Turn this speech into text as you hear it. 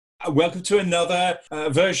Welcome to another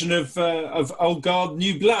version of Old Guard,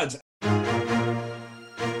 New Blood.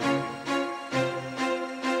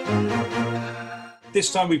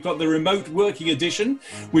 This time we've got the remote working edition,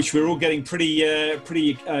 which we're all getting pretty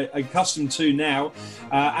accustomed to now,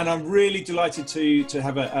 and I'm really delighted to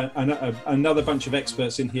have another bunch of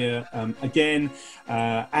experts in here again.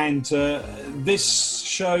 This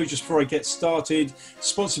show, just before I get started,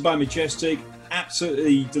 sponsored by Majestic.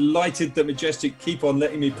 Absolutely delighted that Majestic keep on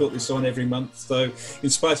letting me put this on every month. So, in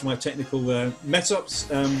spite of my technical mess-ups,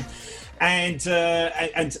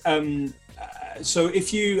 so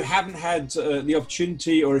if you haven't had the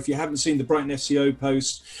opportunity, or if you haven't seen the Brighton SEO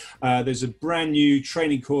post, there's a brand new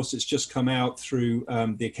training course that's just come out through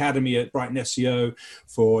the Academy at Brighton SEO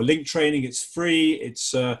for link training. It's free.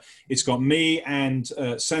 It's got me and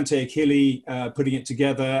Sante Achille putting it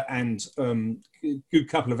together, and good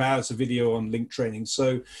couple of hours of video on link training.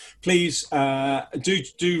 So please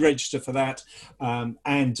do register for that,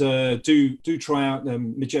 and do try out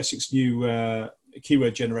Majestic's new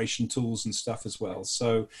keyword generation tools and stuff as well.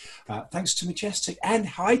 So thanks to Majestic, and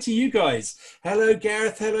hi to you guys. Hello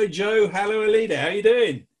Gareth, hello Joe, hello Alida, how are you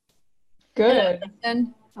doing? Good.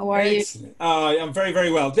 How are you? I'm very, very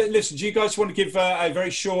well. Listen, do you guys want to give a very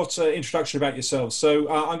short introduction about yourselves? So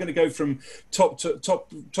I'm going to go from top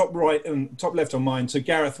right and top left on mine. So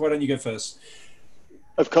Gareth, why don't you go first?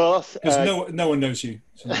 Of course. Because no one knows you.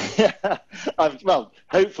 So. Well,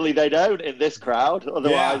 hopefully they don't in this crowd.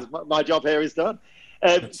 Otherwise, my job here is done.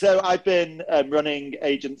 So I've been running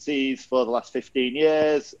agencies for the last 15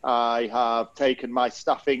 years. I have taken my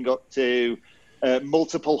staffing up to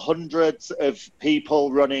multiple hundreds of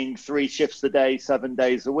people running 3 shifts a day, 7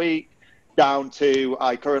 days a week, down to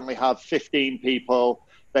I currently have 15 people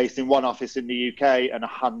based in one office in the UK and a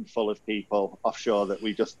handful of people offshore that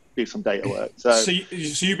we just do some data work. So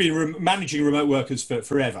you've been managing remote workers for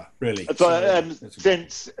forever, really?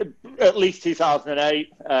 Since at least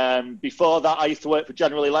 2008. Before that, I used to work for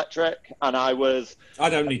General Electric, and I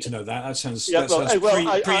don't need to know that. That sounds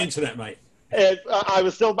pre-internet, mate. I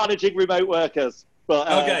was still managing remote workers. But,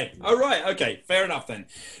 okay. All right. Okay. Fair enough then.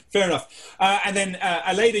 Fair enough. And then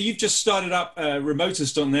Alida, you've just started up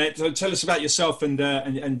Remoters.net. So tell us about yourself and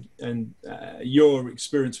your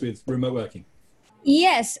experience with remote working.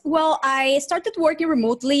 Yes. Well, I started working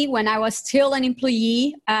remotely when I was still an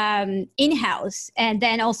employee in-house, and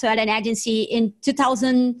then also at an agency in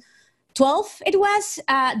 2012 it was.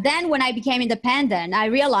 Then when I became independent, I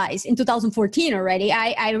realized in 2014 already,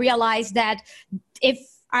 I realized that if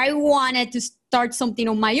I wanted to start something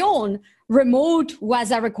on my own, remote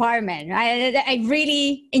was a requirement. I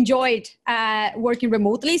really enjoyed working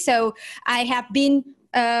remotely. So I have been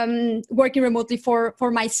working remotely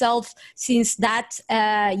for myself since that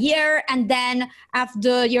year. And then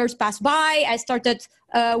after years passed by, I started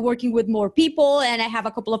working with more people, and I have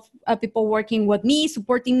a couple of people working with me,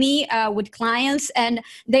 supporting me with clients, and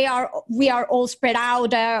we are all spread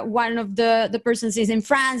out. One of the persons is in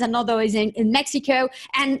France, another is in Mexico,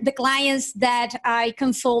 and the clients that I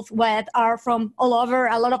consult with are from all over,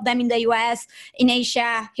 a lot of them in the US, in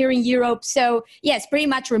Asia, here in Europe. So yes, pretty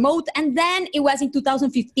much remote. And then it was in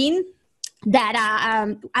 2015 that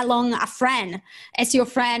along a friend, SEO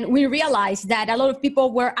friend, we realized that a lot of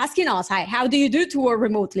people were asking us, "Hi, how do you do to work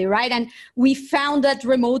remotely?" Right? And we founded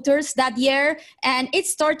Remoters that year, and it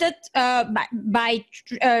started by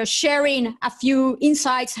sharing a few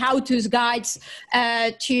insights, how-to guides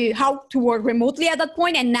to how to work remotely at that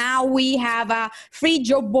point. And now we have a free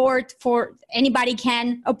job board for anybody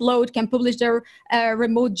can publish their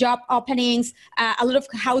remote job openings, a lot of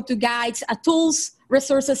how-to guides, tools,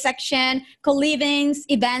 resources section, co-livings,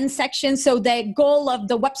 events section. So the goal of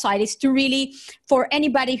the website is to really, for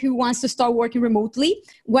anybody who wants to start working remotely,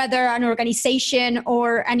 whether an organization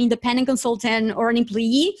or an independent consultant or an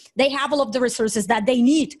employee, they have all of the resources that they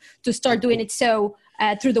need to start doing it so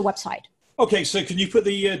through the website. Okay, so can you put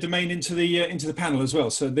the domain into the panel as well?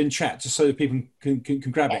 So then chat, just so that people can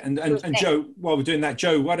grab it. And Joe, while we're doing that,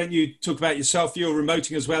 Joe, why don't you talk about yourself? You're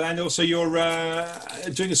remoting as well, and also you're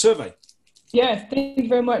doing a survey. Yes, thank you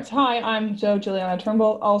very much. Hi, I'm Joe Juliana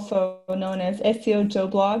Turnbull, also known as SEO Joe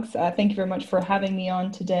Blogs. Thank you very much for having me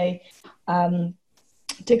on today.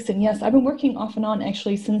 Dixon, yes, I've been working off and on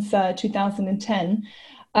actually since 2010.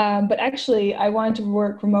 But actually, I wanted to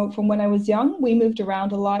work remote from when I was young. We moved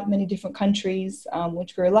around a lot, many different countries,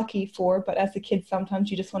 which we were lucky for. But as a kid,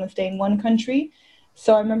 sometimes you just want to stay in one country.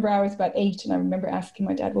 So I remember I was about 8, and I remember asking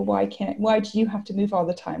my dad, well, why do you have to move all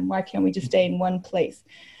the time? Why can't we just stay in one place?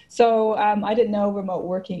 So I didn't know remote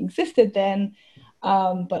working existed then.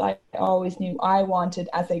 But I always knew I wanted,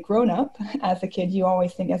 as a grown-up, as a kid, you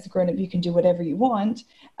always think as a grown-up you can do whatever you want.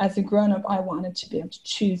 As a grown-up, I wanted to be able to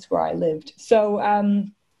choose where I lived. So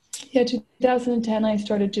 2010, I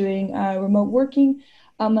started doing remote working.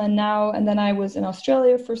 And then I was in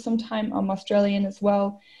Australia for some time. I'm Australian as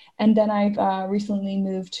well. And then I've recently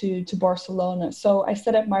moved to Barcelona. So I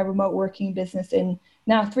set up my remote working business in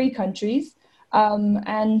now 3 countries. I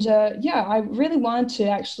really wanted to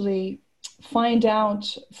actually find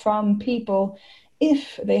out from people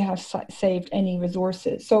if they have saved any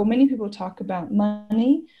resources. So many people talk about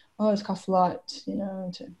money. Oh, it costs a lot,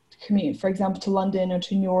 to commute, for example, to London or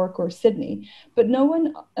to New York or Sydney. But no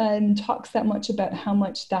one talks that much about how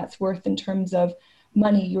much that's worth in terms of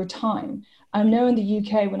money, your time. I know in the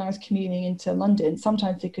UK, when I was commuting into London,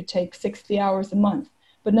 sometimes it could take 60 hours a month,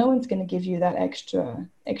 but no one's going to give you that extra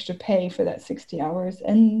pay for that 60 hours.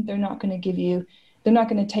 And they're not going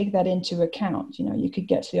to take that into account. You could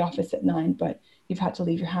get to the office at 9, but you've had to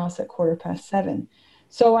leave your house at 7:15.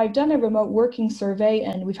 So I've done a remote working survey,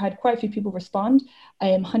 and we've had quite a few people respond. I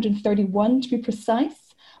am 131 to be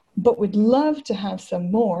precise, but would love to have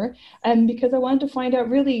some more. Because I wanted to find out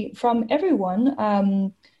really from everyone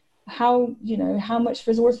how much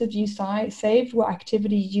resources you saved, what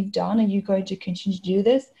activities you've done, are you going to continue to do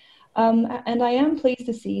this? And I am pleased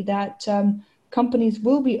to see that companies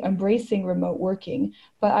will be embracing remote working,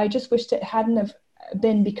 but I just wished it hadn't have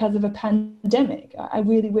been because of a pandemic. I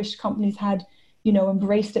really wish companies had,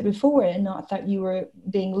 embraced it before and not that you were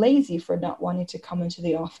being lazy for not wanting to come into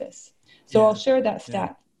the office. So I'll share that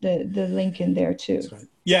stat, the link in there too. That's right.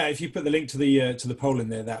 Yeah, if you put the link to the poll in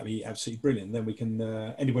there, that'd be absolutely brilliant. Then we can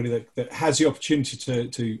anybody that has the opportunity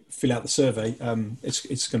to fill out the survey,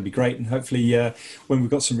 it's going to be great. And hopefully, when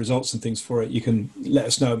we've got some results and things for it, you can let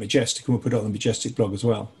us know at Majestic, and we'll put it on the Majestic blog as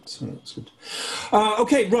well. So that's good.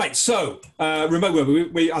 Okay, right. So remote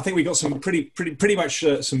work. I think we got some pretty much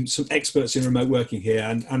some experts in remote working here,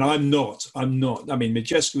 and I'm not. I mean,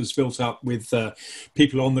 Majestic was built up with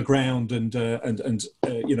people on the ground, and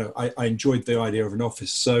I enjoyed the idea of an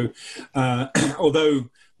office. So although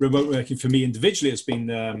remote working for me individually has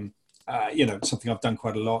been something I've done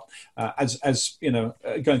quite a lot, as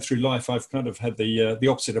going through life, I've kind of had the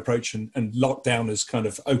opposite approach, and lockdown has kind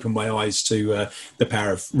of opened my eyes to the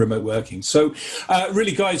power of remote working. So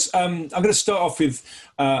really, guys, I'm going to start off with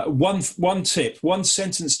one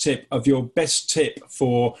sentence tip of your best tip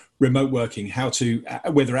for remote working, how to,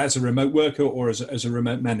 whether as a remote worker or as a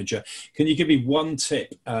remote manager. Can you give me one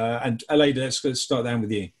tip? And Aleida, let's start down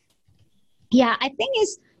with you. Yeah, I think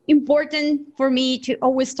it's important for me to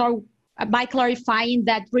always start by clarifying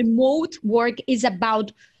that remote work is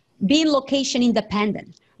about being location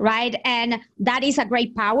independent, right? And that is a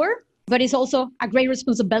great power, but it's also a great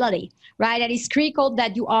responsibility, right? And it's critical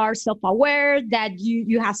that you are self-aware, that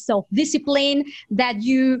you have self-discipline, that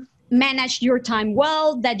you manage your time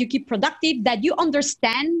well, that you keep productive, that you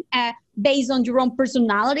understand based on your own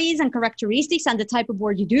personalities and characteristics and the type of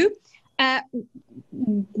work you do,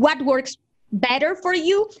 what works better for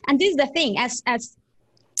you. And this is the thing,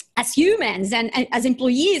 as humans and as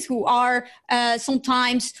employees who are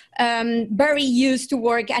sometimes very used to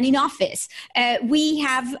work and in office, we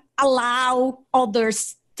have allowed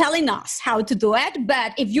others telling us how to do it.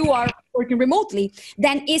 But if you are working remotely,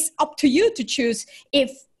 then it's up to you to choose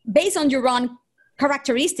if, based on your own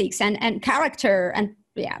characteristics and character, and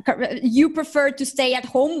you prefer to stay at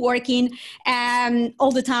home working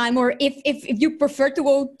all the time, or if you prefer to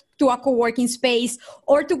go to a co-working space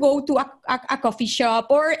or to go to a coffee shop,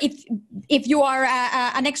 or if you are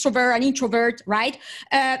an extrovert, an introvert, right?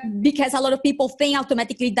 Because a lot of people think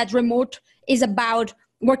automatically that remote is about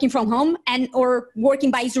working from home and or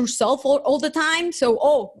working by yourself all the time. So,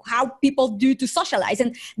 how people do to socialize.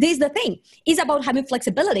 And this is the thing. It's about having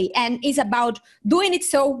flexibility, and it's about doing it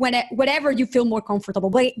so whenever you feel more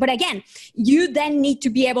comfortable. But again, you then need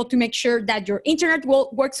to be able to make sure that your internet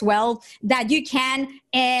works well, that you can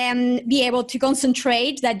be able to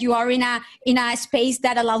concentrate, that you are in a space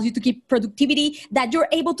that allows you to keep productivity, that you're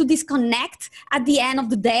able to disconnect at the end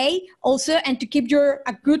of the day also, and to keep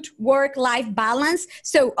a good work-life balance.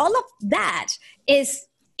 So all of that is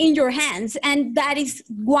in your hands. And that is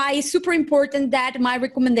why it's super important that my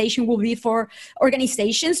recommendation will be for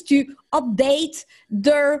organizations to update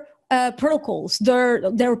their protocols,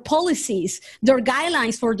 their policies, their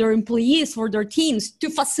guidelines for their employees, for their teams, to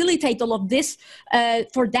facilitate all of this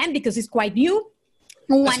for them, because it's quite new.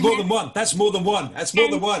 That's more than one. That's more than one. That's more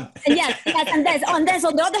than one. Yes, and on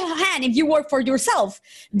the other hand, if you work for yourself,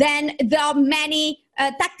 then there are many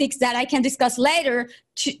tactics that I can discuss later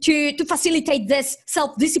to facilitate this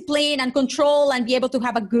self-discipline and control and be able to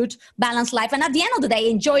have a good balanced life. And at the end of the day,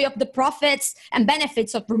 enjoy of the profits and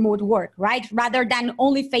benefits of remote work, right? Rather than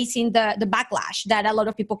only facing the backlash that a lot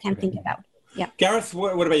of people can think about. Yeah. Gareth,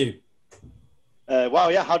 what about you?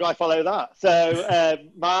 Well, yeah, how do I follow that? So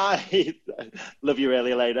love you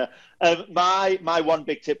really, Elena. My one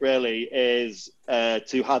big tip really is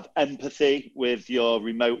to have empathy with your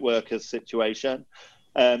remote workers situation.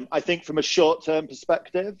 I think from a short-term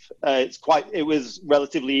perspective, it was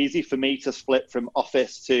relatively easy for me to split from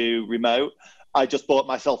office to remote. I just bought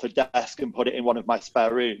myself a desk and put it in one of my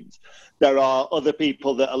spare rooms. There are other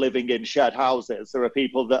people that are living in shared houses. There are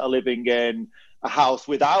people that are living in a house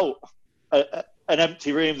without an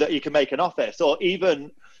empty room that you can make an office, or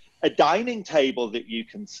even a dining table that you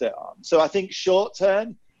can sit on. So I think short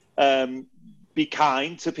term, be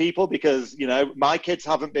kind to people, because, you know, my kids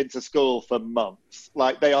haven't been to school for months.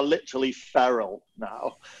 Like, they are literally feral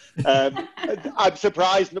now. I'm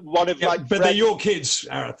surprised one of but they're your kids,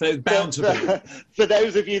 Gareth. They're bound to be. For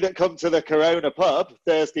those of you that come to the Corona pub,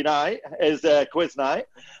 Thursday night is quiz night.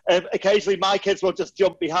 Occasionally my kids will just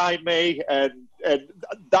jump behind me, and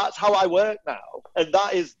that's how I work now. And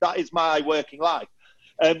that is my working life.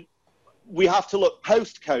 We have to look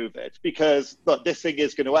post-COVID, because look, this thing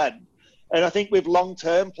is going to end. And I think with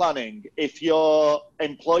long-term planning, if you're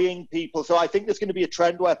employing people, so I think there's going to be a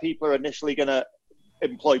trend where people are initially going to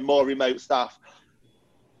employ more remote staff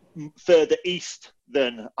further east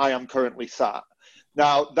than I am currently sat.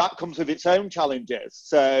 Now, that comes with its own challenges.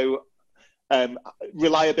 So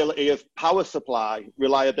reliability of power supply,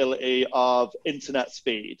 reliability of internet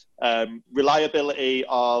speed, reliability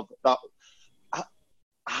of that.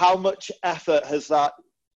 How much effort has that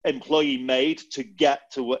employee made to get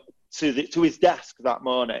to his desk that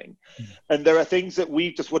morning? And there are things that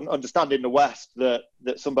we just wouldn't understand in the West that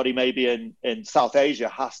somebody maybe in South Asia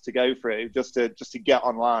has to go through just to get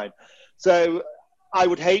online. So I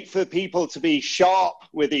would hate for people to be sharp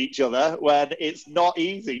with each other when it's not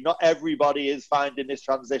easy. Not everybody is finding this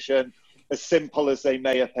transition as simple as they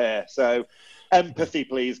may appear. So empathy,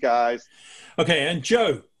 please, guys. Okay, and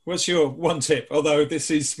Joe, what's your one tip? Although this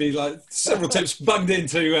seems to be like several tips bunged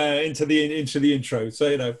into the intro, so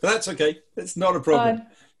you know, but that's okay. It's not a problem.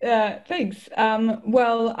 Thanks.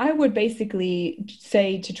 Well, I would basically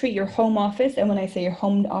say to treat your home office, and when I say your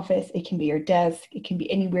home office, it can be your desk, it can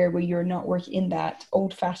be anywhere where you're not working in that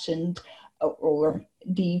old-fashioned or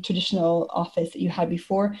the traditional office that you had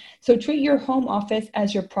before. So treat your home office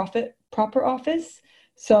as your proper office.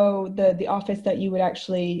 So the office that you would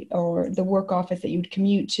actually, or the work office that you would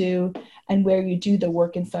commute to, and where you do the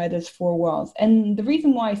work inside those four walls. And the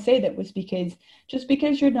reason why I say that was because just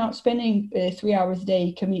because you're not spending 3 hours a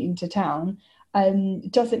day commuting to town,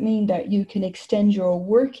 doesn't mean that you can extend your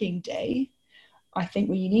working day. I think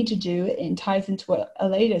what you need to do, and ties into what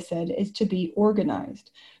Aleda said, is to be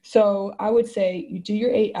organized. So I would say you do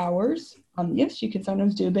your 8 hours. Yes, you can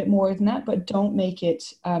sometimes do a bit more than that, but don't make it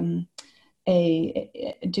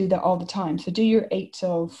do that all the time. So do your 8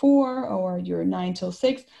 till 4 or your 9 till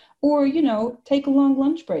 6, or, you know, take a long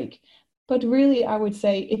lunch break. But really, I would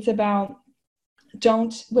say it's about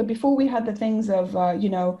but before we had the things of, you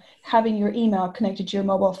know, having your email connected to your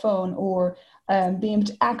mobile phone, or being able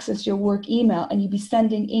to access your work email, and you'd be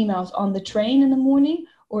sending emails on the train in the morning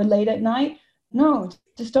or late at night. No,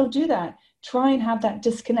 just don't do that. Try and have that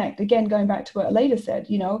disconnect. Again, going back to what Aleda said,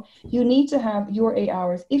 you know, you need to have your 8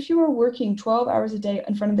 hours. If you are working 12 hours a day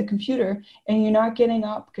in front of the computer and you're not getting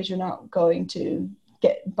up because you're not going to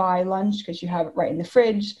buy lunch because you have it right in the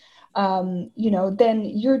fridge, you know, then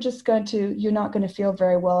you're not going to feel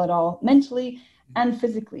very well at all, mentally and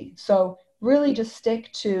physically. So really just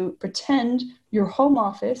stick to pretend your home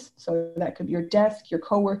office, so that could be your desk, your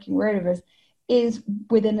co-working, wherever it is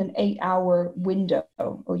within an 8 hour window,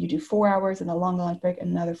 or you do 4 hours and a long lunch break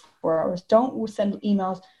and another 4 hours. Don't send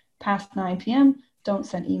emails past 9 p.m. Don't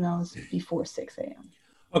send emails before 6 a.m.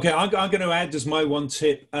 Okay, I'm going to add as my one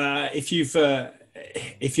tip. If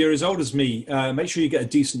you're as old as me, make sure you get a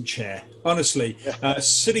decent chair. Honestly,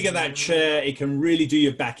 sitting in that chair, it can really do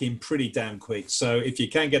your back in pretty damn quick. So if you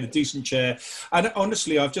can get a decent chair, and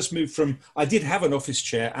honestly, I've just moved I did have an office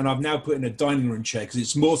chair, and I've now put in a dining room chair because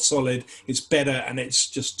it's more solid, it's better, and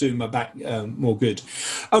it's just doing my back more good.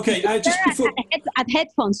 Okay, just before... At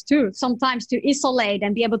headphones too, sometimes to isolate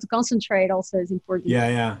and be able to concentrate also is important.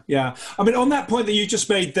 Yeah. I mean, on that point that you just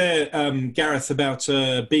made there, Gareth, about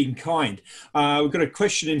being kind, we've got a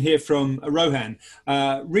question in here from Rohan.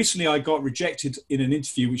 Recently, I got got rejected in an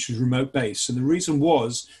interview which was remote based. And the reason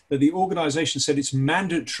was that the organization said it's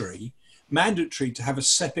mandatory to have a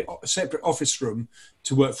separate office room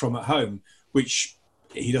to work from at home, which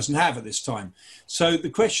he doesn't have at this time. So the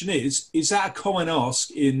question is that a common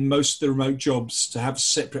ask in most of the remote jobs to have a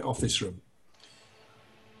separate office room?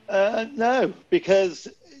 No, because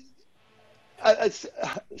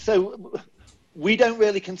so we don't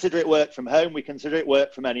really consider it work from home. We consider it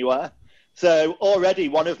work from anywhere. So already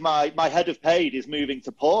one of my head of paid is moving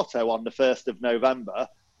to Porto on the 1st of November.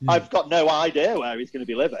 I've got no idea where he's going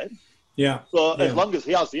to be living. Yeah. But as long as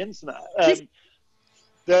he has the internet,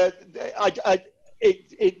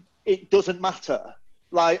 it doesn't matter.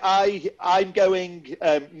 Like I'm going,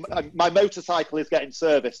 my motorcycle is getting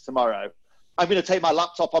serviced tomorrow. I'm going to take my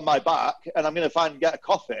laptop on my back and I'm going to get a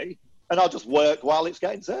coffee and I'll just work while it's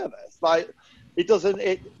getting serviced. Like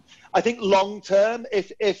I think long term,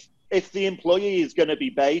 if the employee is going to be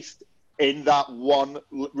based in that one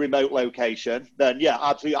remote location, then yeah,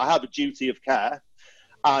 absolutely. I have a duty of care.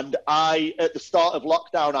 And at the start of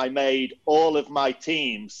lockdown, I made all of my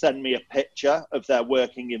team send me a picture of their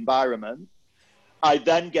working environment. I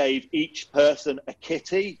then gave each person a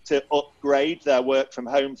kitty to upgrade their work from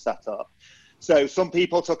home setup. So some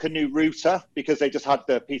people took a new router because they just had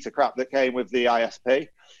the piece of crap that came with the ISP.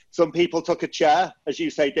 Some people took a chair, as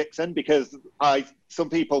you say, Dixon, because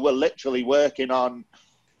some people were literally working on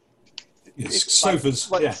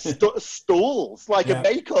sofas, stools, like a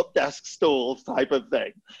makeup desk stool type of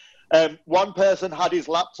thing. One person had his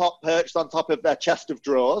laptop perched on top of their chest of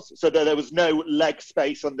drawers so that there was no leg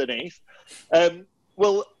space underneath.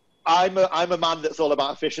 Well, I'm a man that's all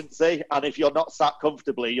about efficiency, and if you're not sat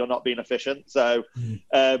comfortably, you're not being efficient. So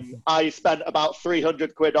I spent about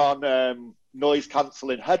 300 quid on noise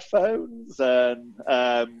cancelling headphones, and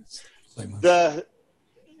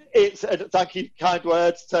thank you, kind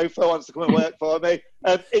words. Tofo wants to come and work for me.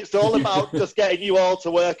 It's all about just getting you all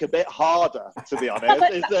to work a bit harder, to be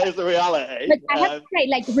honest, is the reality. But I have to say,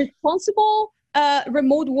 like, responsible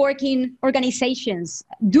remote working organizations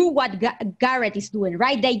do what Garrett is doing,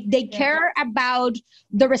 right? They care about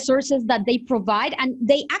the resources that they provide, and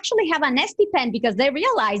they actually have an stipend because they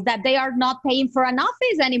realize that they are not paying for an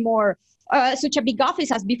office anymore, such a big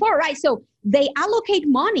office as before, right? So they allocate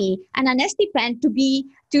money and an stipend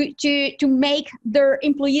to make their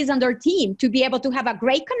employees and their team to be able to have a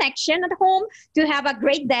great connection at home, to have a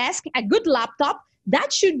great desk, a good laptop.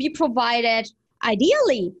 That should be provided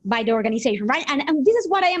ideally by the organization, right? And this is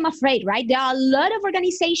what I am afraid, right? There are a lot of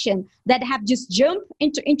organizations that have just jumped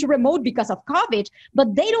into remote because of COVID,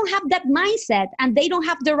 but they don't have that mindset and they don't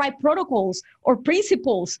have the right protocols or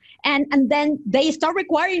principles. And then they start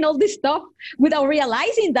requiring all this stuff without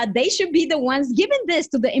realizing that they should be the ones giving this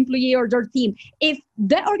to the employee or their team. If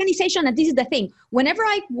the organization, and this is the thing, whenever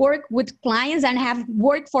I work with clients and have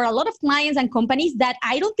worked for a lot of clients and companies that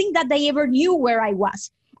I don't think that they ever knew where I was.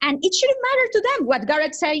 And it shouldn't matter to them, what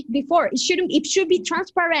Garrett said before. It should be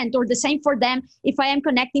transparent, or the same for them if I am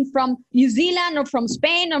connecting from New Zealand or from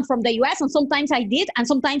Spain or from the US. And sometimes I did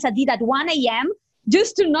at 1 a.m.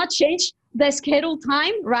 just to not change the schedule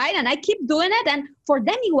time, right? And I keep doing it. And for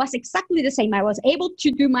them, it was exactly the same. I was able to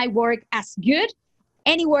do my work as good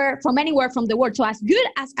anywhere from the world. So as good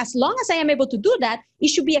as long as I am able to do that, it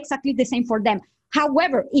should be exactly the same for them.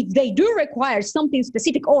 However, if they do require something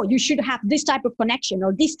specific, you should have this type of connection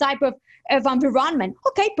or this type of environment.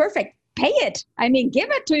 Okay, perfect. Pay it. I mean, give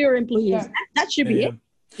it to your employees. Yeah. That should be it.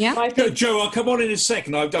 Yeah. Joe, I'll come on in a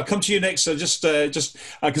second. I'll come to you next. So just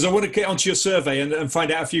because I want to get onto your survey and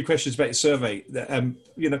find out a few questions about your survey.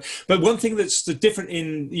 But one thing that's different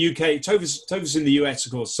in the UK, Tova's in the US,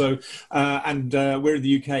 of course. So and we're in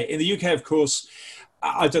the UK. In the UK, of course,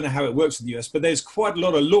 I don't know how it works in the US, but there's quite a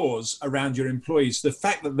lot of laws around your employees. The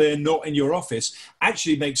fact that they're not in your office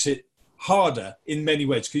actually makes it harder in many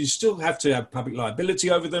ways, because you still have to have public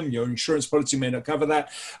liability over them. Your insurance policy may not cover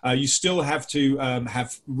that. You still have to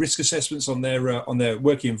have risk assessments on their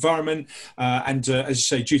working environment, and as you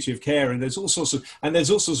say, duty of care. And there's all sorts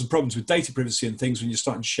of problems with data privacy and things when you're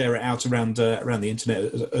starting to share it out around the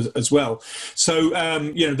internet as well. So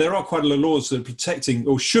there are quite a lot of laws that are protecting,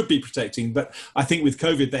 or should be protecting, but I think with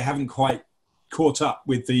COVID they haven't quite caught up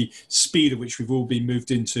with the speed at which we've all been moved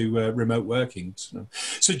into remote working.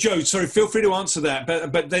 So Joe, sorry, feel free to answer that,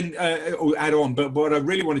 but then or add on. But what I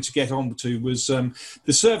really wanted to get on to was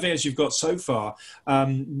the survey as you've got so far.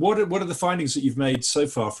 What are the findings that you've made so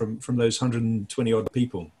far from those 120 odd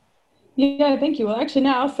people? Yeah, thank you. Well, actually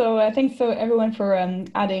now, so thanks everyone for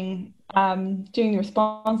adding doing the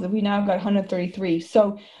responses, we now got 133.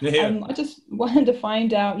 So I just wanted to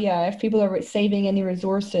find out, if people are saving any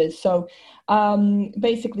resources. So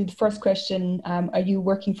basically the first question, are you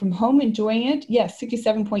working from home, enjoying it? Yes,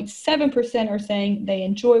 67.7% are saying they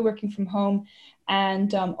enjoy working from home,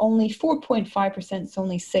 and only 4.5%, so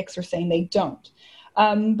only 6 are saying they don't.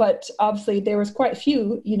 But obviously there was quite a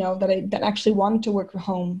few, that actually wanted to work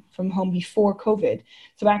from home before COVID.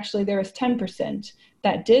 So actually there was 10%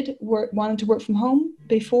 that wanted to work from home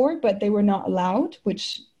before, but they were not allowed,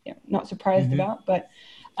 which not surprised about. But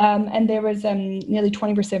and there was nearly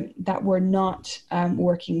 20% that were not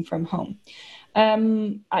working from home.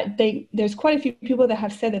 There's quite a few people that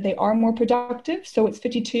have said that they are more productive. So it's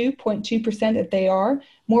 52.2% that they are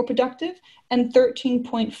more productive, and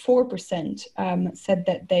 13.4% said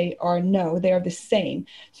that they are the same.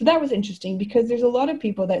 So that was interesting, because there's a lot of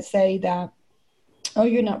people that say that, oh,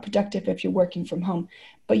 you're not productive if you're working from home,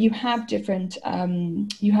 but you have different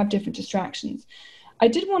distractions. I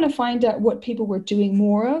did want to find out what people were doing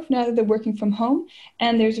more of now that they're working from home.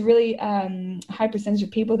 And there's a really high percentage of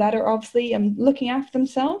people that are obviously looking after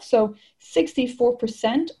themselves. So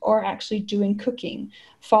 64% are actually doing cooking,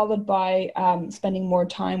 followed by spending more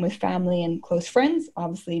time with family and close friends,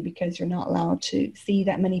 obviously, because you're not allowed to see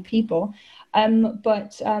that many people.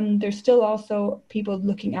 But there's still also people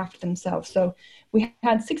looking after themselves. So we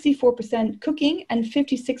had 64% cooking and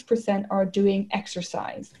 56% are doing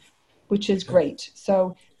exercise, which is great.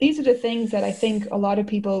 So these are the things that I think a lot of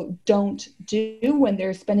people don't do when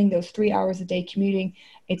they're spending those 3 hours a day commuting.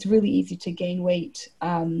 It's really easy to gain weight,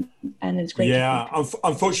 and it's great. Yeah,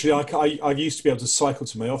 unfortunately, I used to be able to cycle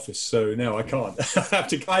to my office, so now I can't.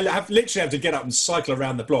 I literally have to get up and cycle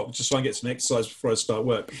around the block just so I can get some exercise before I start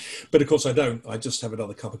work. But of course, I don't. I just have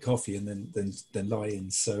another cup of coffee and then lie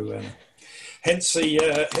in. So. Hence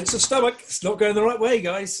the stomach. It's not going the right way,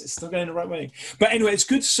 guys. It's not going the right way. But anyway, it's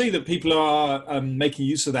good to see that people are making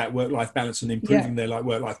use of that work-life balance and improving their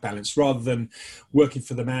work-life balance, rather than working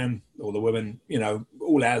for the man or the woman,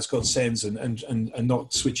 all hours God sends, and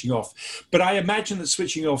not switching off. But I imagine that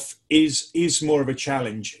switching off is more of a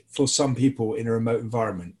challenge for some people in a remote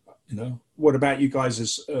environment. What about you guys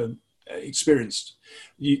as experienced?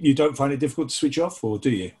 You don't find it difficult to switch off, or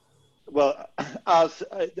do you? Well, as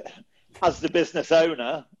the business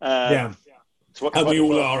owner, and we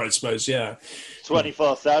all are, I suppose,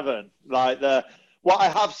 24/7. What I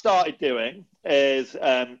have started doing is,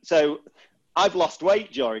 so I've lost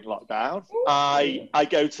weight during lockdown. I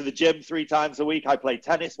go to the gym 3 times a week. I play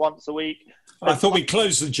tennis once a week. I thought we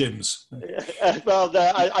closed the gyms. Well,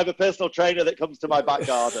 I have a personal trainer that comes to my back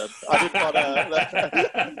garden. I didn't want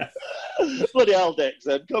to. Bloody hell,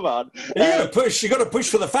 Dixon! Come on. You got to push. You got to push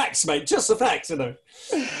for the facts, mate. Just the facts,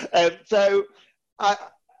 So,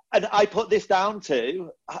 I put this down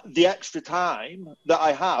to the extra time that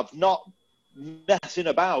I have not messing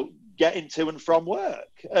about getting to and from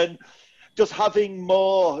work, and just having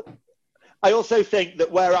more. I also think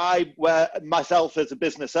that where myself as a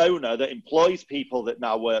business owner that employs people that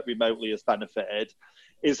now work remotely has benefited,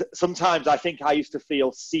 is sometimes I think I used to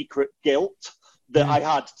feel secret guilt that I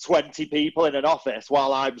had 20 people in an office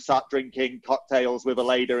while I'm sat drinking cocktails with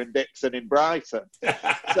Aleda and Dixon in Brighton.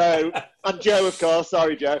 So, and Joe, of course,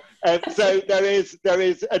 sorry, Joe. So there is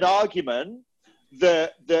an argument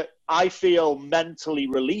that I feel mentally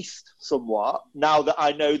released somewhat now that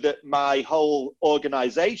I know that my whole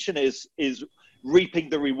organization is reaping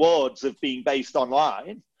the rewards of being based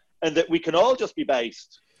online, and that we can all just be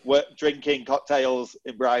based drinking cocktails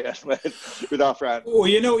in Brighton with our friends.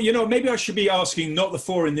 Well, maybe I should be asking not the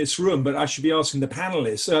 4 in this room, but I should be asking the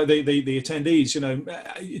panelists, the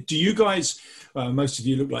attendees. Do you guys? Most of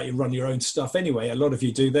you look like you run your own stuff anyway. A lot of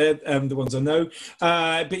you do there, the ones I know.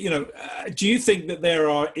 But do you think that there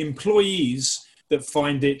are employees that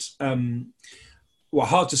find it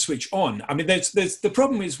hard to switch on? I mean, there's the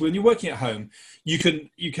problem is when you're working at home, you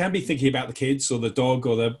can be thinking about the kids or the dog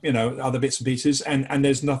or the other bits and pieces, and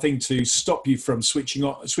there's nothing to stop you from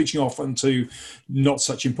switching off onto not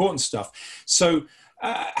such important stuff. So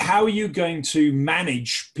how are you going to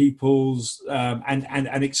manage people's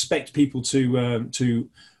and expect people to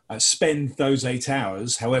spend those 8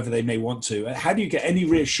 hours however they may want to? How do you get any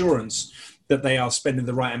reassurance that they are spending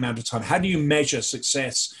the right amount of time? How do you measure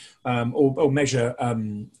success or measure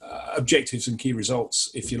objectives and key results,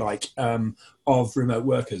 if you like, of remote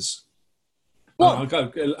workers? Well, I'll go,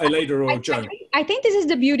 Aleda or Joan. I think this is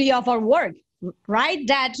the beauty of our work, right?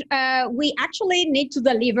 That we actually need to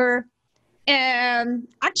deliver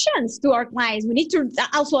actions to our clients. We need to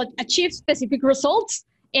also achieve specific results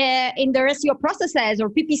in their SEO processes or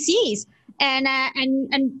PPCs, and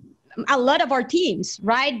a lot of our teams,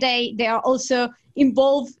 right? They are also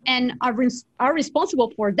involved and are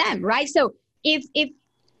responsible for them, right? So if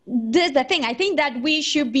this is the thing, I think that we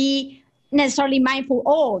should be necessarily mindful.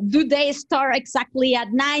 Oh, do they start exactly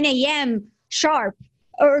at 9 a.m. sharp,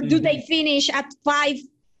 or do they finish at 5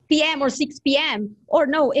 p.m. or 6 p.m. or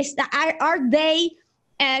no? Are they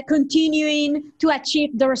continuing to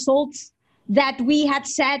achieve the results that we had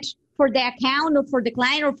set for the account or for the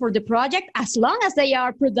client or for the project? As long as they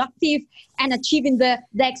are productive and achieving the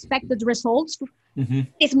expected results,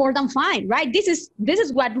 it's more than fine, right? This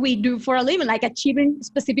is what we do for a living, like achieving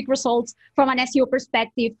specific results from an SEO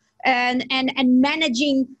perspective and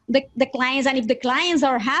managing the clients. And if the clients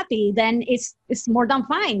are happy, then it's more than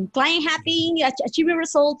fine. Client happy, achieving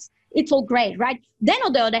results, it's all great, right? Then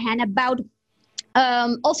on the other hand, about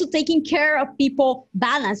also taking care of people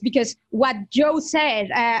balance, because what Joe said,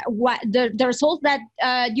 what the results that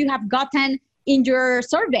you have gotten in your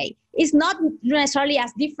survey is not necessarily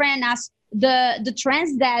as different as the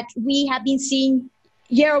trends that we have been seeing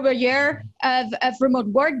year over year of remote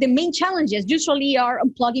work. The main challenges usually are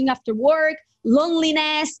unplugging after work,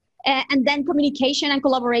 loneliness, and then communication and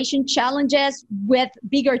collaboration challenges with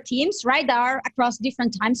bigger teams, right, that are across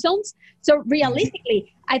different time zones. So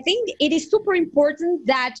realistically, I think it is super important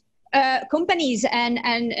that companies and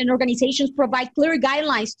organizations provide clear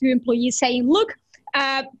guidelines to employees saying, look,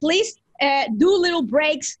 please do little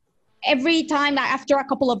breaks every time after a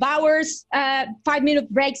couple of hours, 5-minute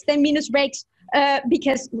breaks, 10 minutes breaks,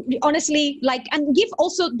 because honestly, and give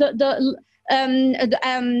also the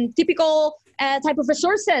typical type of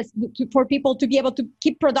resources for people to be able to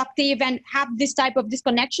keep productive and have this type of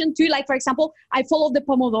disconnection too. Like, for example, I follow the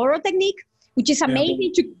Pomodoro technique, which is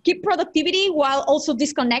amazing to keep productivity while also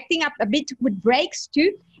disconnecting a bit with breaks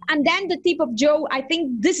too. And then the tip of Joe, I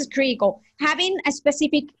think this is critical, having a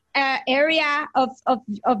specific area of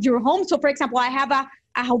your home. So for example, I have a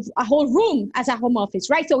whole room as a home office,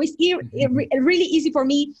 right? So it's really easy for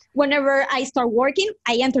me. Whenever I start working,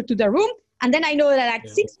 I enter to the room, and then I know that at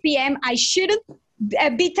 6 p.m. I shouldn't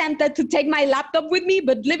be tempted to take my laptop with me,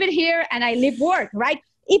 but leave it here and I leave work, right?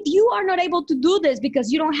 If you are not able to do this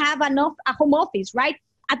because you don't have enough a home office, right?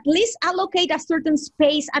 At least allocate a certain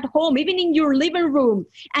space at home, even in your living room.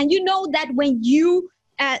 And you know that when you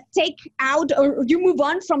take out or you move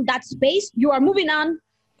on from that space, you are moving on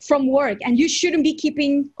from work, and you shouldn't be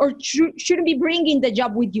keeping or shouldn't be bringing the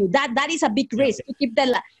job with you. That is a big risk to keep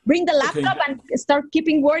bring the laptop and start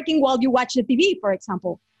keeping working while you watch the TV, for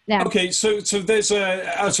example. Yeah. Okay, so there's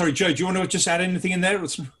sorry, Joe, do you want to just add anything in there?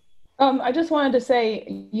 I just wanted to say,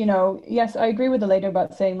 yes, I agree with Elena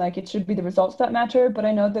about saying like it should be the results that matter, but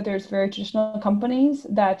I know that there's very traditional companies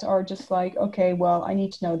that are just like, okay, well, I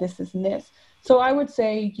need to know this, this, and this. So I would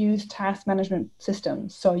say use task management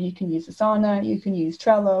systems. So you can use Asana, you can use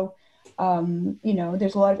Trello.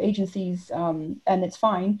 There's a lot of agencies, and it's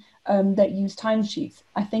fine, that use timesheets.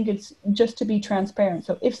 I think it's just to be transparent.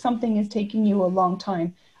 So if something is taking you a long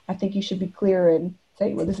time, I think you should be clear and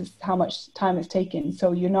say, well, this is how much time it's taken.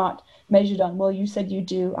 So you're not measured on, well, you said you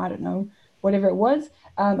do, I don't know, whatever it was,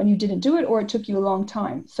 and you didn't do it, or it took you a long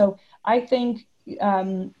time. So I think...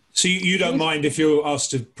 so you don't mind if you're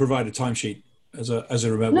asked to provide a timesheet as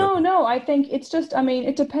a remote worker? No, I think it's just,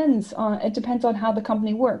 it depends on how the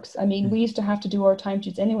company works. We used to have to do our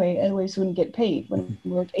timesheets anyway, otherwise we wouldn't get paid when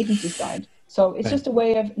we worked agency side. So it's just a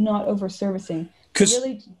way of not over-servicing.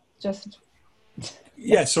 Really just...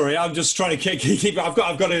 Yeah, sorry, I'm just trying to keep. I've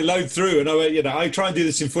got to load through, and I try and do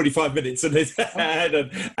this in 45 minutes, and no,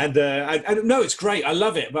 it's great. I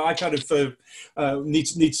love it, but I kind of need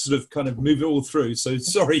to sort of kind of move it all through. So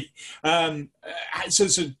sorry. In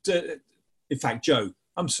fact, Joe,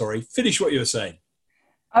 I'm sorry. Finish what you were saying.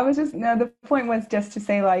 I was the point was just to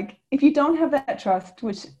say, like, if you don't have that trust,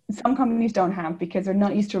 which some companies don't have because they're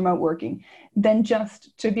not used to remote working, then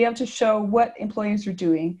just to be able to show what employees are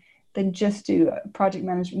doing, then just do project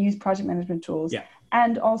management, use project management tools,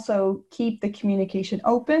 and also keep the communication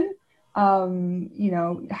open.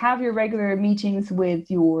 Have your regular meetings with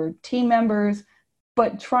your team members,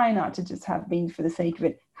 but try not to just have meetings for the sake of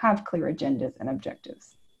it. Have clear agendas and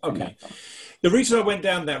objectives. Okay. The reason I went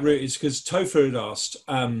down that route is because Topher had asked,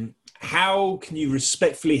 how can you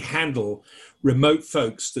respectfully handle remote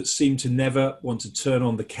folks that seem to never want to turn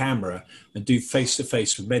on the camera and do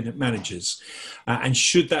face-to-face with managers? And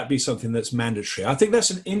should that be something that's mandatory? I think that's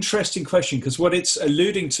an interesting question, because what it's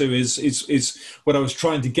alluding to is what I was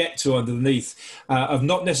trying to get to underneath, of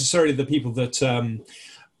not necessarily the people that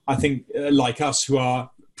I think like us who are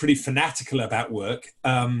pretty fanatical about work.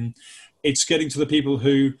 It's getting to the people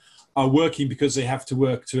who are working because they have to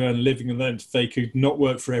work to earn a living, and then if they could not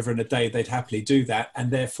work forever in a day, they'd happily do that.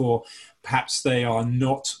 And therefore, perhaps they are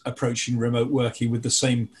not approaching remote working with the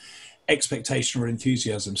same expectation or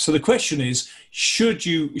enthusiasm. So the question is, should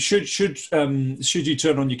you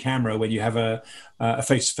turn on your camera when you have a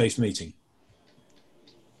face-to-face meeting?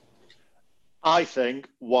 I think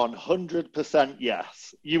 100%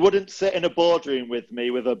 yes. You wouldn't sit in a boardroom with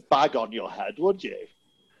me with a bag on your head, would you?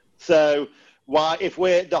 So why, if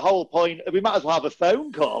we're the whole point, we might as well have a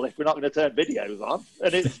phone call if we're not going to turn videos on.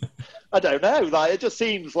 And it's, I don't know, like, it just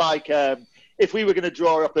seems like if we were going to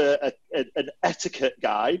draw up an etiquette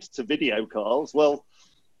guide to video calls, well,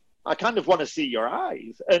 I kind of want to see your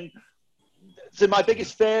eyes. And so my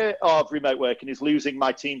biggest fear of remote working is losing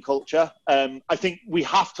my team culture. I think we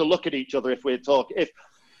have to look at each other if we're talking.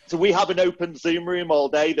 So we have an open Zoom room all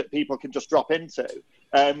day that people can just drop into.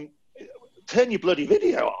 Turn your bloody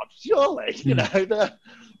video on, surely. You know,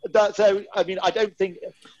 so I mean, I don't think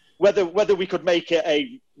whether we could make it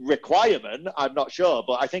a requirement, I'm not sure.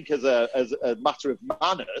 But I think as a matter of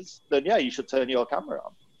manners, then yeah, you should turn your camera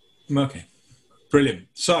on. Okay. Brilliant.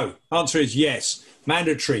 So, answer is yes.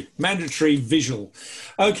 Mandatory visual.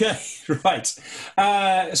 Okay, right.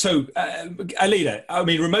 So, Alida, I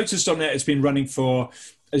mean, Remoters.net has been running for,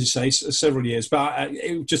 as you say, several years, but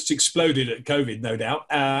it just exploded at COVID, no doubt.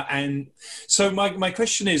 And so my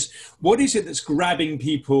question is, what is it that's grabbing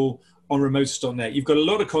people on Remoters.net? You've got a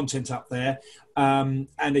lot of content up there. And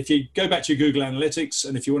if you go back to your Google Analytics,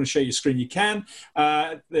 and if you want to share your screen, you can,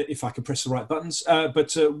 if I can press the right buttons.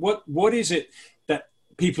 But what is it that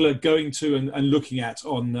people are going to and looking at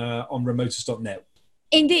on Remoters.net?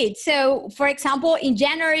 Indeed. So, for example, in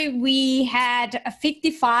January, we had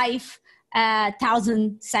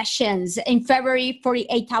 55,000 sessions. In February,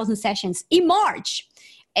 48,000 sessions. In March,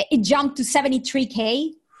 it jumped to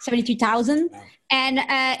 73,000. Wow. And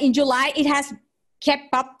in July, it has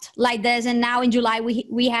kept up like this. And now in July,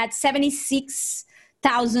 we had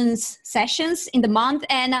 76,000 sessions in the month.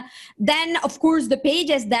 And then, of course, the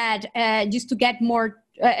pages that just to get more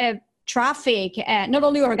traffic, not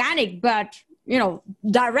only organic, but, you know,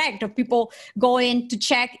 direct, of people going to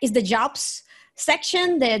check is the jobs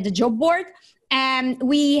section, the job board. And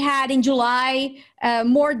we had in July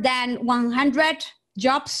more than 100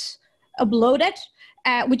 jobs uploaded,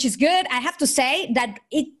 which is good. I have to say that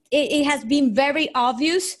it has been very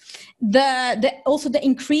obvious, also the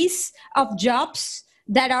increase of jobs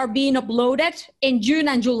that are being uploaded in June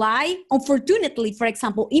and July. Unfortunately, for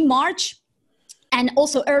example, in March and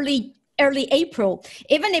also early April,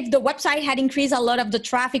 even if the website had increased a lot of the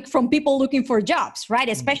traffic from people looking for jobs, right?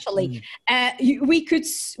 Especially, we could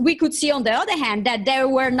see on the other hand that there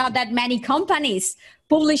were not that many companies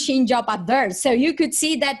publishing job adverts. So you could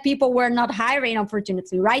see that people were not hiring,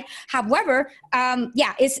 unfortunately, right? However,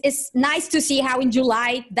 it's nice to see how in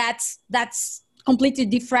July that's completely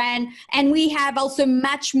different. And we have also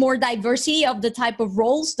much more diversity of the type of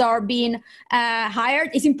roles that are being hired.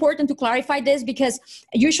 It's important to clarify this because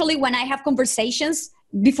usually when I have conversations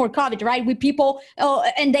before COVID, right, with people,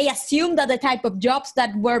 and they assume that the type of jobs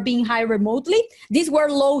that were being hired remotely, these were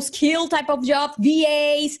low skill type of jobs,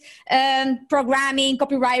 VAs, programming,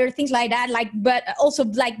 copywriter, things like that, but also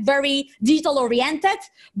like very digital oriented.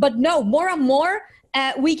 But no, more and more,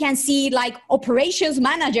 we can see like operations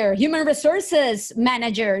manager, human resources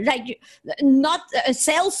manager, like not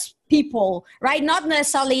sales people, right? Not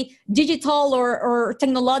necessarily digital or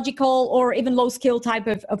technological or even low skill type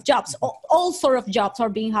of jobs. All sort of jobs are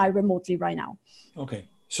being hired remotely right now. Okay.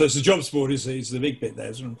 So it's the jobs board is the big bit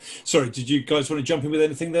there. Sorry, did you guys want to jump in with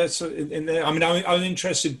anything there? So in there, I mean, I'm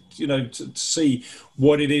interested, you know, to see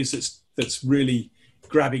what it is that's really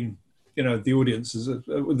grabbing, you know, the audiences,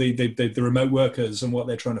 the remote workers and what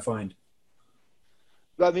they're trying to find.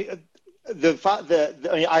 I mean, the fact that,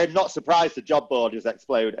 I mean, I am not surprised the job board is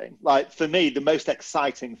exploding. Like, for me, the most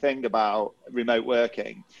exciting thing about remote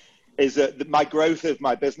working is that my growth of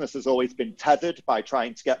my business has always been tethered by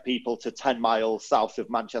trying to get people to 10 miles south of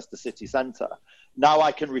Manchester city centre. Now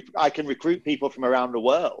I can recruit people from around the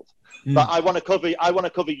world, but I want to cover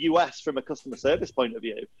US from a customer service point of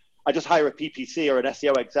view. I just hire a PPC or an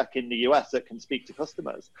SEO exec in the US that can speak to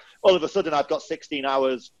customers. All of a sudden, I've got 16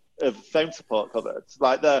 hours of phone support covered.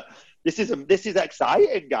 Like this is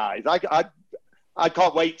exciting, guys. I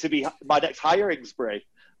can't wait to be my next hiring spree.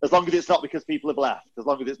 As long as it's not because people have left, as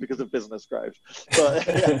long as it's because of business growth. But,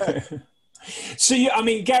 yeah. So, I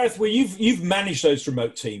mean, Gareth, well, you've managed those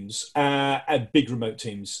remote teams, big remote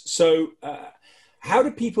teams. So, how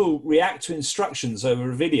do people react to instructions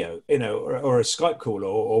over a video, or a Skype call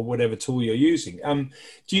or whatever tool you're using?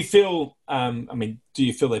 Do you feel, do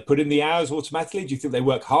you feel they put in the hours automatically? Do you think they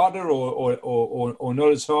work harder or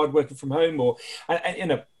not as hard working from home?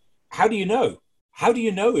 How do you know? How do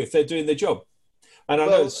you know if they're doing their job? And I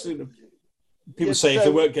know people say if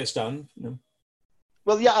the work gets done.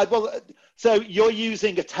 So you're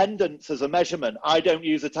using attendance as a measurement. I don't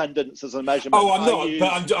use attendance as a measurement. Oh, I'm not.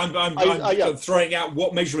 But I'm throwing out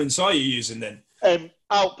what measurements are you using then?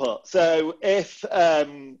 Output. So if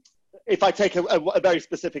I take a very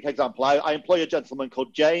specific example, I employ a gentleman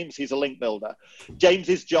called James. He's a link builder.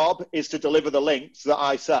 James's job is to deliver the links that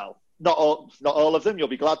I sell. Not all of them. You'll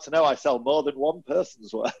be glad to know I sell more than one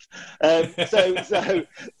person's worth. So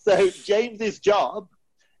James's job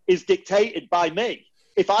is dictated by me.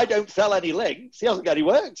 If I don't sell any links, he hasn't got any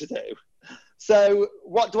work to do. So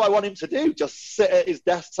what do I want him to do? Just sit at his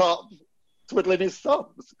desktop twiddling his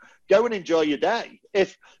thumbs? Go and enjoy your day.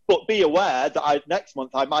 But be aware that next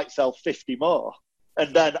month I might sell 50 more.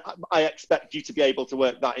 And then I expect you to be able to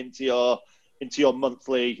work that into your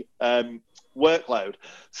monthly workload.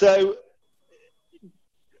 So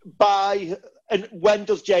and when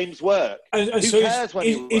does James work? Who cares when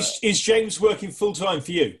he works? Is James working full-time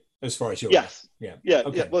for you? As far as you're yes, yeah.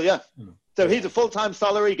 Okay. Well, yeah. So he's a full-time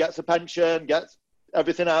salary, gets a pension, gets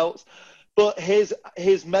everything else, but his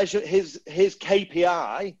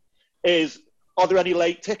KPI is: are there any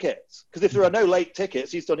late tickets? Because if there are no late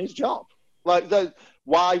tickets, he's done his job.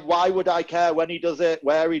 Why would I care when he does it,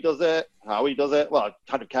 where he does it, how he does it? Well, I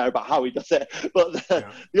kind of care about how he does it, but the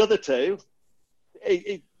other two,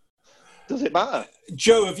 does it matter?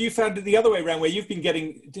 Joe, have you found it the other way around, where you've been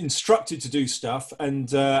getting instructed to do stuff and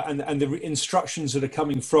the instructions that are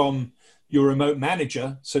coming from your remote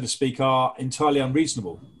manager, so to speak, are entirely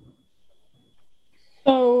unreasonable?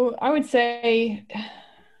 So I would say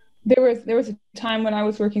there was a time when I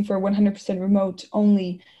was working for a 100% remote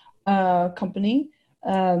only company,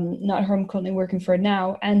 not who I'm currently working for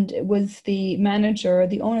now, and it was the manager,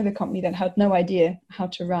 the owner of the company, that had no idea how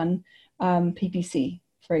to run PPC,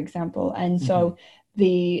 for example. And so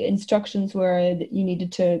the instructions were that you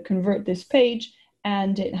needed to convert this page,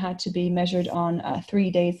 and it had to be measured on 3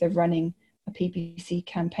 days of running a PPC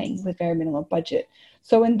campaign with very minimal budget.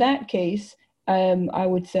 So in that case, I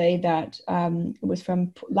would say that it was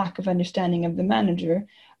from lack of understanding of the manager,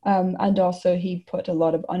 and also he put a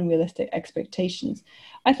lot of unrealistic expectations.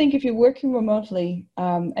 I think if you're working remotely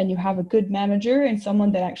and you have a good manager and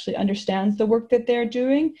someone that actually understands the work that they're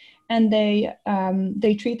doing, and they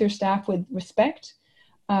treat their staff with respect,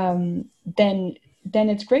 then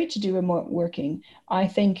it's great to do remote working. I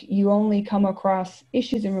think you only come across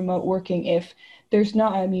issues in remote working if there's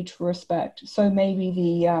not a mutual respect. So maybe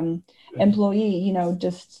the employee,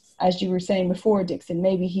 just as you were saying before, Dixon,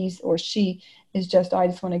 maybe he's or she is just, I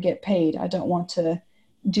just want to get paid. I don't want to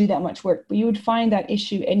do that much work. But you would find that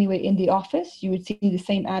issue anyway in the office. You would see the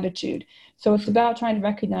same attitude. So it's about trying to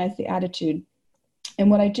recognize the attitude. And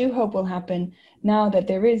what I do hope will happen now that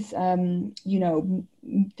there is,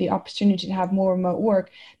 the opportunity to have more remote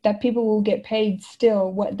work, that people will get paid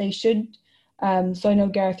still what they should. So I know,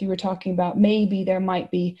 Gareth, you were talking about maybe there might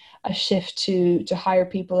be a shift to hire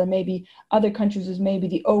people, and maybe other countries is maybe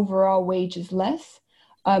the overall wage is less.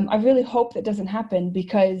 I really hope that doesn't happen,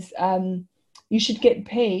 because you should get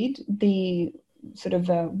paid the sort of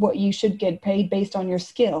what you should get paid based on your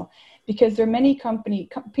skill, because there are many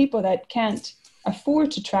people that can't afford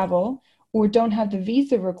to travel or don't have the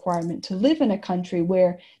visa requirement to live in a country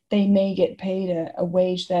where they may get paid a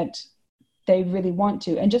wage that they really want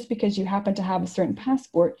to. And just because you happen to have a certain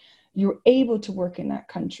passport, you're able to work in that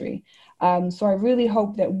country. So I really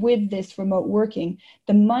hope that with this remote working,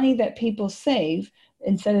 the money that people save,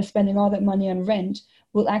 instead of spending all that money on rent,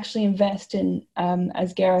 will actually invest in,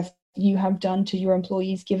 as Gareth, you have done to your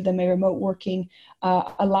employees, give them a remote working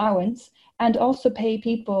allowance, and also pay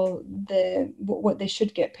people what they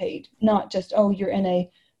should get paid. Not just, you're in a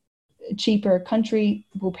cheaper country,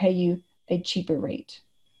 we'll pay you a cheaper rate.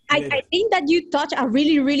 I think that you touch a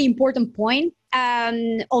really, really important point.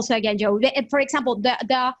 Also, again, Joe, for example,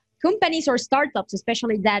 the companies or startups,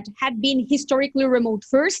 especially that have been historically remote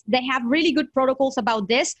first, they have really good protocols about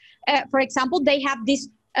this. For example, they have this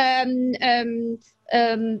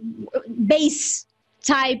base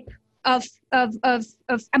type of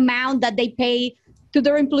amount that they pay to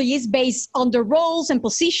their employees based on their roles and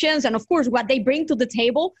positions, and of course what they bring to the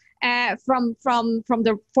table from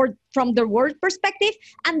their work perspective.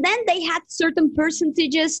 And then they had certain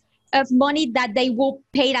percentages of money that they will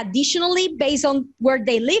pay additionally based on where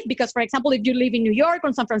they live. Because, for example, if you live in New York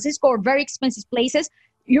or San Francisco or very expensive places,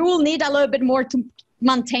 you will need a little bit more to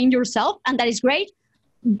maintain yourself, and that is great.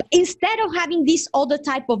 Instead of having this other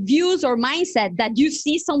type of views or mindset that you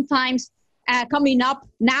see sometimes coming up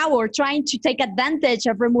now, or trying to take advantage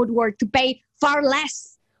of remote work to pay far less,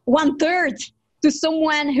 1/3 to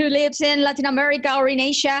someone who lives in Latin America or in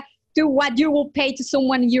Asia to what you will pay to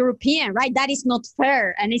someone European, right? That is not fair,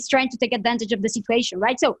 and it's trying to take advantage of the situation,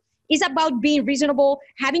 right? So it's about being reasonable,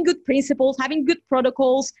 having good principles, having good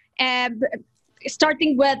protocols,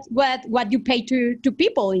 starting with what you pay to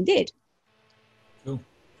people, indeed. Cool.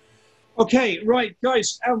 Okay, right, guys,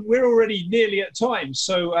 we're already nearly at time.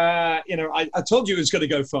 So, I told you it was going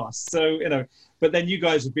to go fast. So, but then you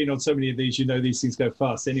guys have been on so many of these, these things go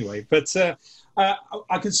fast anyway. But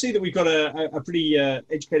I can see that we've got a pretty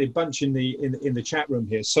educated bunch in the chat room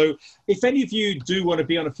here. So if any of you do want to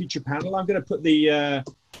be on a future panel, I'm going to put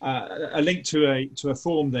a link to a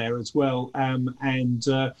form there as well.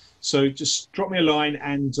 So just drop me a line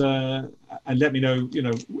and let me know,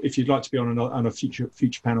 if you'd like to be on a future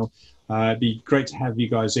panel. It'd be great to have you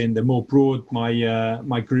guys in. The more broad my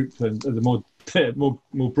group, and the more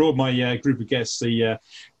broad my group of guests,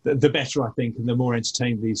 the better, I think, and the more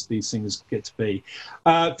entertaining these things get to be.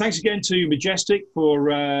 Thanks again to Majestic for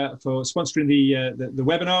sponsoring the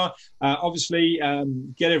webinar. Obviously,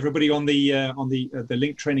 get everybody on the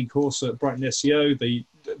link training course at Brighton SEO.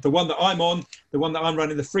 The one that I'm on, the one that I'm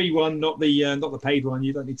running, the free one, not the paid one.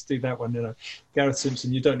 You don't need to do that one. Gareth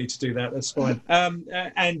Simpson, you don't need to do that. That's fine.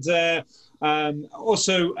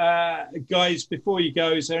 Also, guys, before you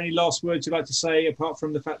go, is there any last words you'd like to say, apart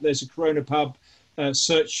from the fact there's a Corona Pub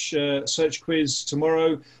search quiz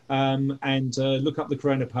tomorrow, and look up the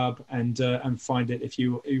Corona Pub and find it if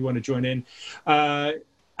you want to join in.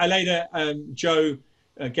 Aleida, Joe,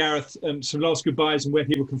 Gareth, some last goodbyes and where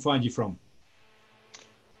people can find you from.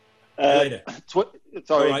 Sorry,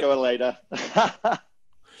 right. Go Aleida.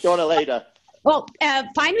 Go on, Aleida. Well,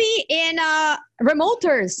 find me in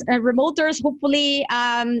Remoters. Remoters hopefully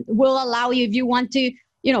will allow you, if you want to,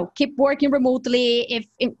 keep working remotely. If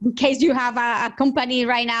in case you have a company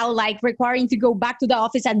right now, like requiring to go back to the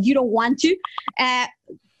office and you don't want to,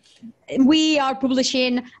 we are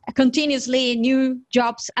publishing continuously new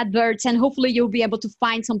jobs adverts, and hopefully you'll be able to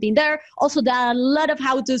find something there. Also, there are a lot of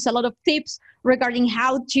how-tos, a lot of tips regarding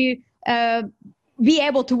how to be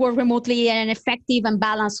able to work remotely in an effective and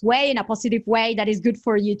balanced way, in a positive way that is good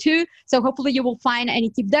for you too. So hopefully you will find any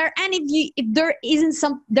tip there. And if there is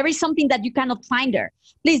something that you cannot find there,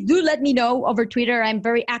 please do let me know over Twitter. I'm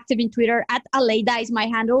very active in Twitter. @Aleida is my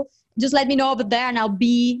handle. Just let me know over there, and I'll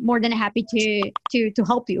be more than happy to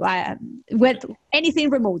help you with anything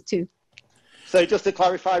remote too. So just to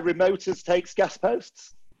clarify, Remoters takes guest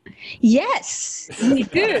posts? Yes, we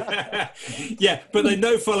do. Yeah, but they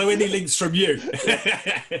no follow any links from you.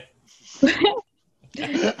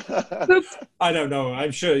 I don't know. I'm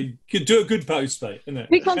sure you could do a good post, mate. Isn't it?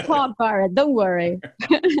 We can talk, Barrett. Don't worry.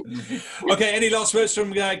 Okay. Any last words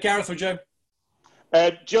from Gareth or Joe?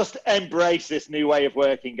 Just embrace this new way of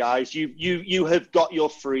working, guys. You have got your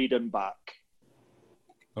freedom back.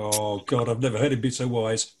 Oh, God, I've never heard him be so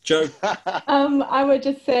wise. Joe? I would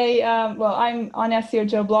just say, well, I'm on SEO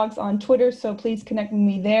Joe Blogs on Twitter, so please connect with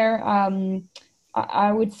me there.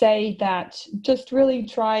 I would say that just really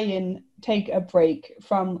try and take a break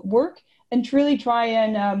from work and really try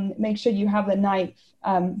and make sure you have a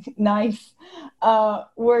nice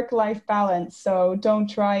work-life balance. So don't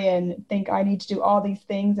try and think I need to do all these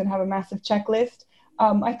things and have a massive checklist.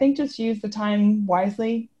 I think just use the time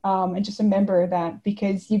wisely, and just remember that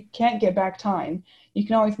because you can't get back time, you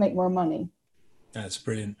can always make more money. That's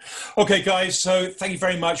brilliant. Okay, guys, so thank you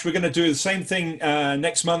very much. We're going to do the same thing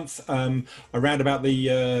next month, around about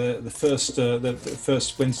the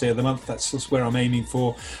first Wednesday of the month. That's where I'm aiming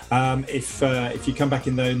for. If you come back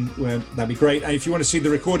in then, that'd be great. And if you want to see the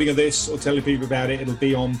recording of this or tell people about it, it'll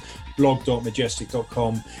be on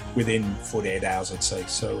blog.majestic.com within 48 hours, I'd say.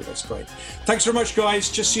 So that's great. Thanks very much, guys.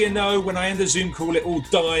 Just so you know, when I end the Zoom call, it all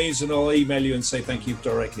dies, and I'll email you and say thank you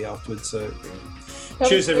directly afterwards. So,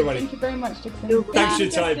 cheers, everybody. Thank you very much, Dixon. Thanks for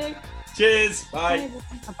your time. Cheers. Bye.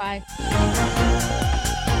 Bye.